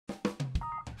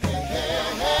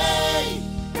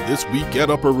this week at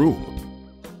Upper Room.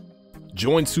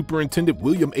 Join Superintendent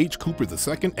William H. Cooper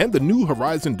II and the New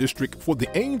Horizon District for the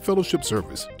AIM Fellowship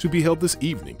Service to be held this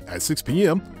evening at 6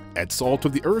 p.m. at Salt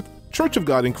of the Earth, Church of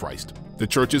God in Christ. The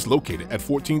church is located at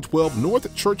 1412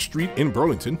 North Church Street in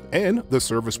Burlington, and the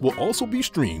service will also be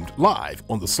streamed live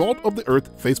on the Salt of the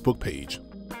Earth Facebook page.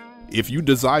 If you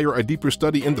desire a deeper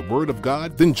study in the Word of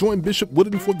God, then join Bishop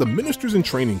Wooden for the Ministers in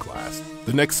Training class.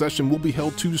 The next session will be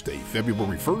held Tuesday,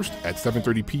 February 1st at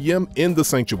 7:30 p.m. in the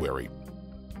sanctuary.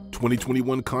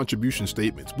 2021 contribution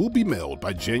statements will be mailed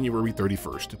by January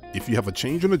 31st. If you have a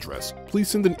change in address, please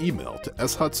send an email to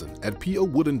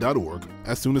shudson@powooden.org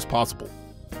as soon as possible.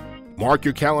 Mark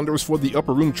your calendars for the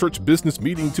Upper Room Church Business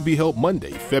Meeting to be held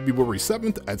Monday, February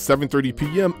 7th at 7:30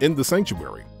 p.m. in the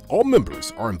sanctuary. All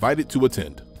members are invited to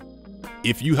attend.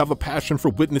 If you have a passion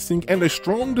for witnessing and a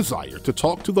strong desire to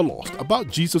talk to the lost about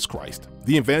Jesus Christ,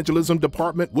 the Evangelism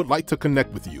Department would like to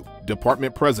connect with you.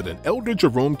 Department President Elder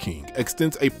Jerome King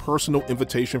extends a personal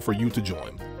invitation for you to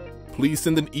join. Please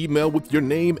send an email with your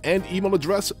name and email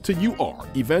address to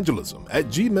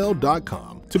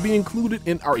urevangelism@gmail.com to be included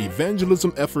in our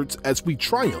evangelism efforts as we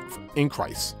triumph in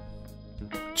Christ.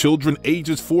 Children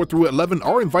ages 4 through 11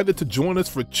 are invited to join us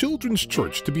for Children's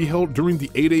Church to be held during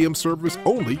the 8 a.m. service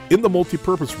only in the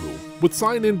multipurpose room, with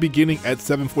sign-in beginning at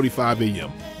 7:45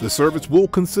 a.m. The service will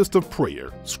consist of prayer,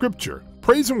 scripture,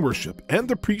 praise and worship, and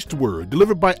the preached word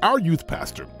delivered by our youth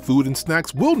pastor. Food and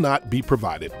snacks will not be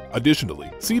provided.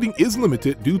 Additionally, seating is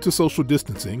limited due to social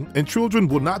distancing, and children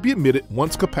will not be admitted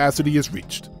once capacity is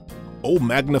reached. Oh,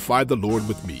 magnify the Lord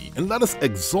with me, and let us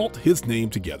exalt his name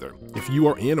together. If you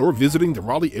are in or visiting the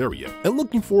Raleigh area and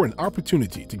looking for an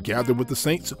opportunity to gather with the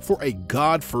saints for a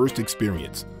God-first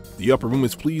experience, the Upper Room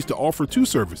is pleased to offer 2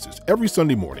 services every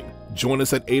Sunday morning. Join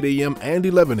us at 8 a.m. and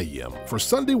 11 a.m. for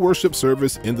Sunday worship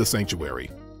service in the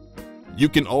sanctuary. You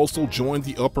can also join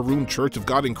the Upper Room Church of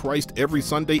God in Christ every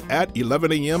Sunday at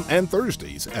 11 a.m. and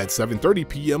Thursdays at 7:30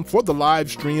 p.m. for the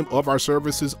live stream of our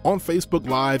services on Facebook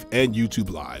Live and YouTube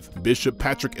Live. Bishop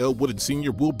Patrick L. Wooden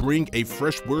Sr. will bring a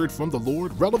fresh word from the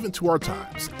Lord relevant to our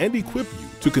times and equip you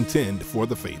to contend for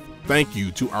the faith. Thank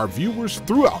you to our viewers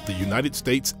throughout the United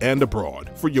States and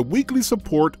abroad for your weekly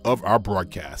support of our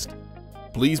broadcast.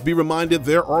 Please be reminded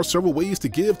there are several ways to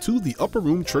give to the Upper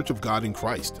Room Church of God in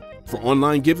Christ. For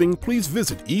online giving, please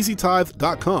visit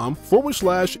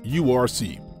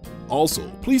easytithe.com/URC.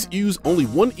 Also, please use only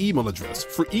one email address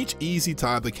for each Easy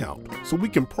Tithe account so we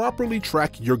can properly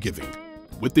track your giving.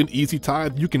 Within Easy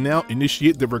Tithe, you can now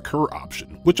initiate the recur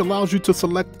option, which allows you to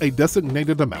select a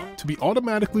designated amount to be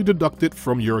automatically deducted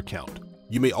from your account.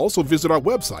 You may also visit our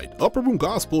website,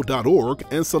 upperroomgospel.org,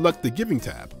 and select the Giving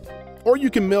tab. Or you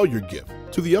can mail your gift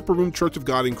to the Upper Room Church of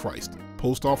God in Christ,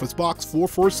 Post Office Box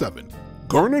 447,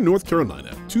 Garner, North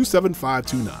Carolina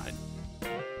 27529.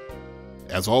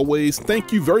 As always,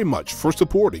 thank you very much for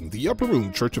supporting the Upper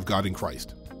Room Church of God in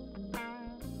Christ.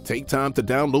 Take time to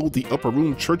download the Upper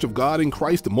Room Church of God in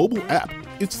Christ mobile app.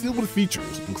 It's filled with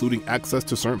features, including access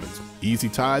to sermons, easy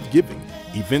tithe giving,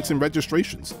 events and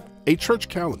registrations, a church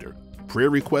calendar, prayer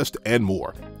requests, and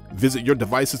more. Visit your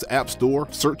device's app store,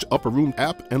 search Upper Room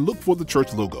app, and look for the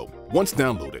church logo. Once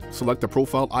downloaded, select the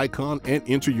profile icon and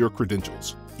enter your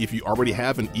credentials. If you already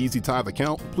have an Easy Tithe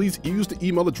account, please use the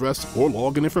email address or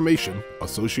login information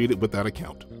associated with that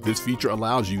account. This feature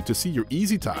allows you to see your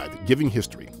Easy Tithe giving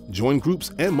history, join groups,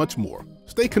 and much more.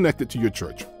 Stay connected to your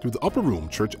church through the Upper Room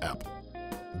Church app.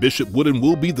 Bishop Wooden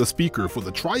will be the speaker for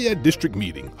the Triad District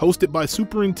meeting hosted by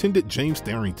Superintendent James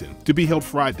Darrington to be held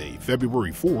Friday,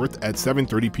 February 4th at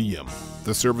 7:30 p.m.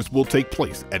 The service will take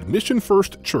place at Mission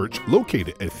First Church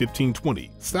located at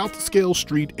 1520 South Scale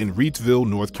Street in Reedsville,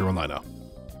 North Carolina.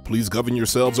 Please govern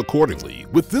yourselves accordingly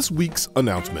with this week's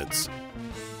announcements.